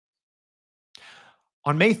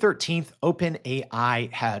On May 13th,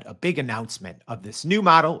 OpenAI had a big announcement of this new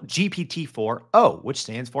model, GPT-4o, which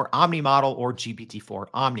stands for Omni Model or GPT-4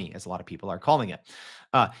 Omni, as a lot of people are calling it.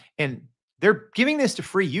 Uh, and they're giving this to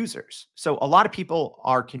free users. So a lot of people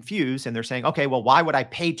are confused and they're saying, okay, well, why would I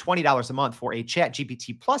pay $20 a month for a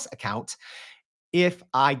ChatGPT Plus account if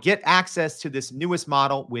I get access to this newest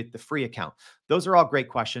model with the free account? Those are all great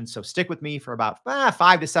questions. So stick with me for about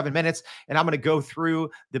 5 to 7 minutes, and I'm going to go through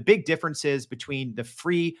the big differences between the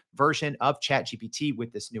free version of ChatGPT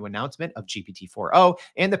with this new announcement of GPT-4o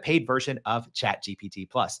and the paid version of ChatGPT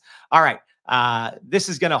Plus. All right. This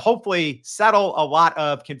is going to hopefully settle a lot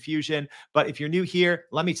of confusion. But if you're new here,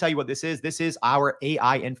 let me tell you what this is. This is our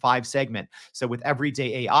AI in 5 segment. So with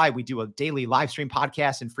Everyday AI, we do a daily live stream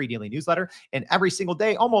podcast and free daily newsletter. And every single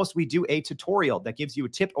day, almost, we do a tutorial that gives you a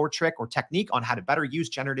tip or trick or technique on how to better use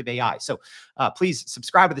generative AI. So please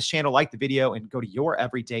subscribe to this channel, like the video, and go to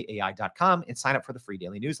youreverydayai.com and sign up for the free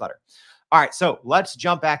daily newsletter. All right, so let's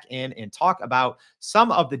jump back in and talk about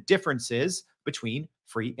some of the differences between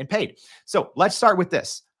free and paid. So let's start with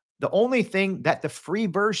this. The only thing that the free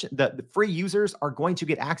version, the free users are going to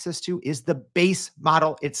get access to is the base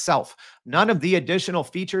model itself. None of the additional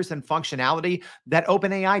features and functionality that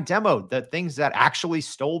OpenAI demoed, the things that actually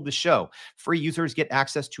stole the show. Free users get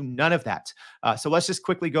access to none of that. So let's just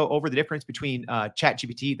quickly go over the difference between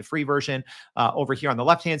ChatGPT, the free version, over here on the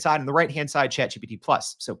left-hand side, and the right-hand side, ChatGPT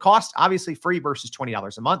Plus. So cost, obviously free versus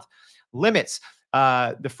 $20 a month. Limits.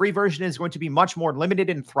 The free version is going to be much more limited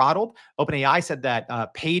and throttled. OpenAI said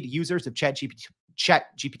that paid users of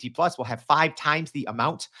ChatGPT Plus will have 5 times the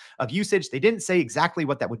amount of usage. They didn't say exactly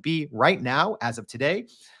what that would be right now, as of today.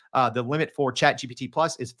 The limit for ChatGPT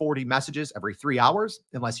Plus is 40 messages every 3 hours.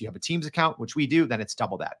 Unless you have a Teams account, which we do, then it's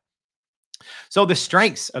double that. So the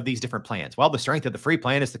strengths of these different plans. Well, the strength of the free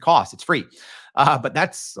plan is the cost. It's free. But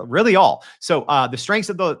that's really all. So the strengths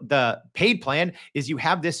of the paid plan is you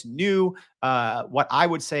have this new, what I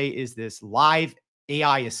would say is this live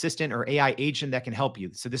AI assistant or AI agent that can help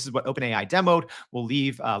you. So this is what OpenAI demoed. We'll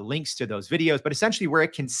leave links to those videos, but essentially where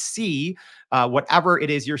it can see whatever it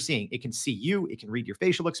is you're seeing. It can see you. It can read your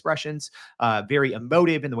facial expressions, very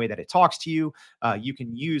emotive in the way that it talks to you. You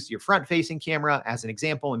can use your front-facing camera as an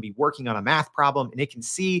example and be working on a math problem, and it can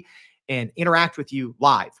see and interact with you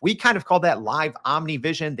live. We kind of call that live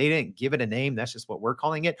omnivision. They didn't give it a name. That's just what we're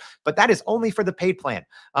calling it. But that is only for the paid plan,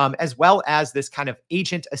 as well as this kind of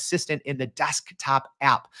agent assistant in the desktop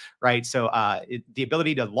app, right? So the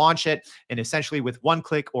ability to launch it, and essentially with one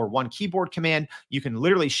click or one keyboard command, you can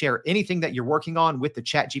literally share anything that you're working on with the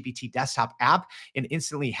ChatGPT desktop app and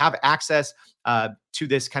instantly have access to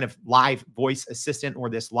this kind of live voice assistant or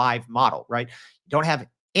this live model, right? You don't have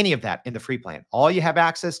any of that in the free plan. All you have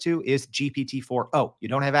access to is GPT-4o. You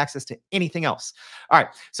don't have access to anything else. All right.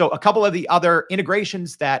 So a couple of the other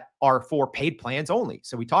integrations that are for paid plans only.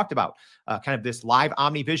 So we talked about kind of this live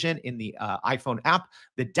OmniVision in the iPhone app,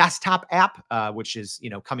 the desktop app, which is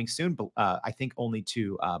coming soon, but I think only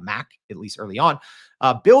to Mac, at least early on.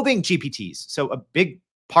 Building GPTs. So a big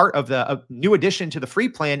part of the new addition to the free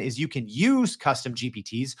plan is you can use custom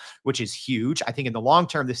GPTs, which is huge. I think in the long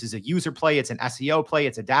term, this is a user play. It's an SEO play.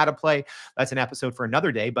 It's a data play. That's an episode for another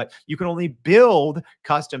day, but you can only build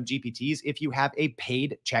custom GPTs if you have a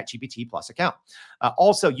paid ChatGPT Plus account.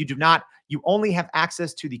 Also, you only have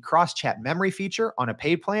access to the cross-chat memory feature on a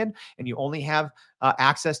paid plan, and you only have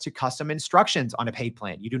access to custom instructions on a paid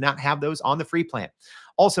plan. You do not have those on the free plan.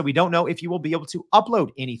 Also, we don't know if you will be able to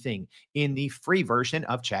upload anything in the free version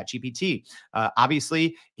of ChatGPT.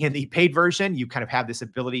 Obviously, in the paid version, you kind of have this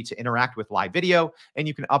ability to interact with live video, and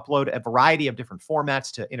you can upload a variety of different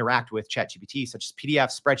formats to interact with ChatGPT, such as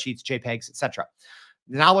PDFs, spreadsheets, JPEGs, etc.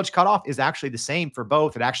 The knowledge cutoff is actually the same for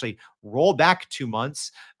both. It actually rolled back 2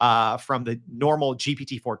 months from the normal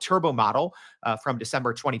GPT-4 Turbo model from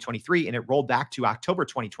December 2023, and it rolled back to October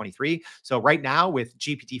 2023. So right now with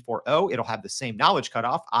GPT-4o, it'll have the same knowledge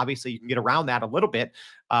cutoff. Obviously, you can get around that a little bit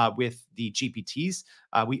with the GPTs.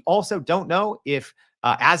 We also don't know if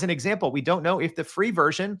as an example, we don't know if the free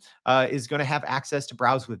version is going to have access to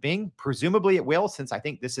browse with Bing. Presumably it will, since I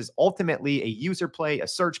think this is ultimately a user play, a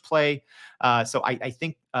search play. So I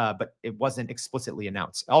think, but it wasn't explicitly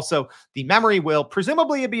announced. Also, the memory will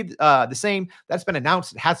presumably be the same. That's been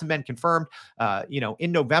announced. It hasn't been confirmed.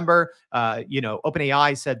 In November,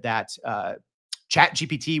 OpenAI said that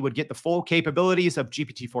ChatGPT would get the full capabilities of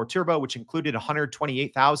GPT-4 Turbo, which included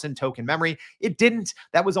 128,000 token memory. It didn't.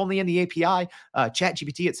 That was only in the API.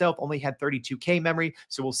 ChatGPT itself only had 32K memory.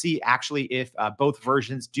 So we'll see actually if both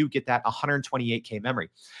versions do get that 128K memory.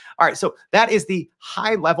 All right, so that is the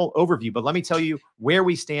high level overview, but let me tell you where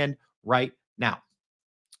we stand right now.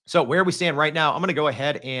 So where we stand right now, I'm going to go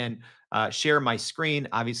ahead and share my screen.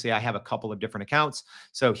 Obviously, I have a couple of different accounts.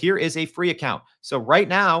 So here is a free account. So right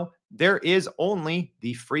now, there is only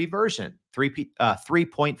the free version,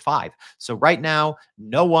 3.5. So right now,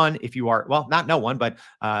 no one, if you are, well, not no one, but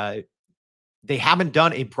they haven't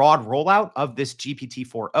done a broad rollout of this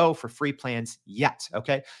GPT-4o for free plans yet.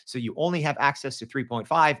 Okay. So you only have access to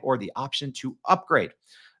 3.5 or the option to upgrade.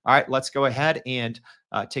 All right. Let's go ahead and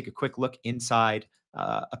take a quick look inside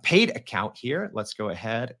a paid account here. Let's go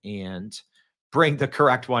ahead and bring the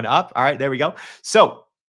correct one up. All right. There we go. So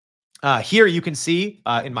here you can see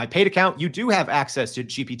in my paid account, you do have access to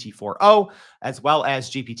GPT-4o as well as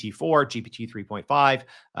GPT-4, GPT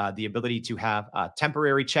 3.5, the ability to have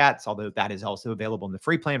temporary chats, although that is also available in the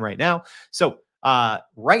free plan right now. So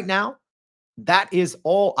right now, that is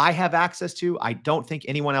all I have access to. I don't think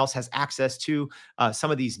anyone else has access to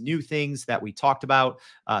some of these new things that we talked about,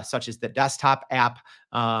 such as the desktop app,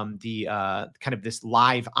 the kind of this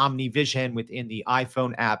live OmniVision within the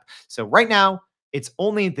iPhone app. So right now, it's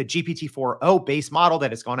only the GPT-4o base model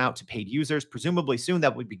that has gone out to paid users. Presumably soon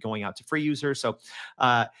that would be going out to free users. So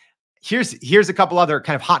uh, here's a couple other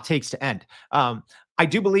kind of hot takes to end. I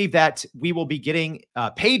do believe that we will be getting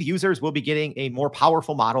paid users will be getting a more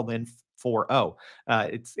powerful model than 4o.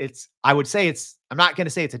 It's I would say it's I'm not going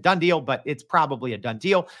to say it's a done deal, but it's probably a done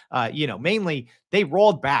deal. Mainly they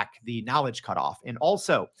rolled back the knowledge cutoff, and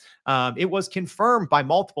also it was confirmed by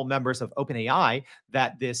multiple members of OpenAI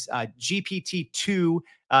that this GPT-2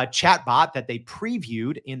 chatbot that they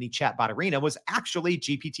previewed in the chatbot arena was actually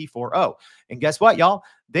GPT-4o. And guess what, y'all?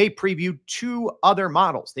 They previewed two other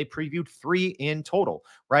models. They previewed three in total,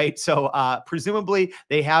 right? So presumably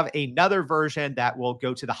they have another version that will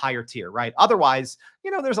go to the higher tier, right? Otherwise,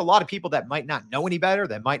 there's a lot of people that might not know any better,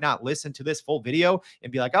 that might not listen to this full video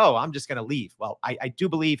and be like, oh, I'm just going to leave. Well, I do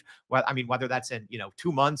believe, well, I mean, whether that's in,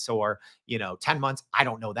 2 months or, 10 months, I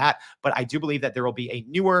don't know that, but I do believe that there will be a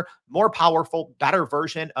newer, more powerful, better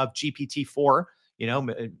version of GPT-4.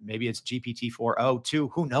 Maybe it's GPT-4o2.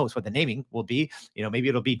 Who knows what the naming will be? Maybe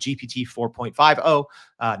it'll be GPT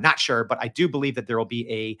 4.50. Not sure, but I do believe that there will be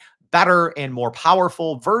a better and more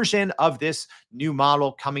powerful version of this new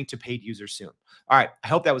model coming to paid users soon. All right. I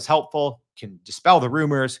hope that was helpful. Can dispel the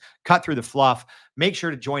rumors, cut through the fluff. Make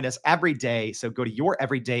sure to join us every day. So go to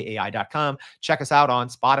youreverydayai.com. Check us out on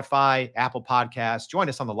Spotify, Apple Podcasts. Join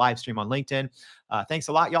us on the live stream on LinkedIn. Thanks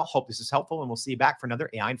a lot, y'all. Hope this is helpful, and we'll see you back for another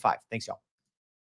AI in 5. Thanks, y'all.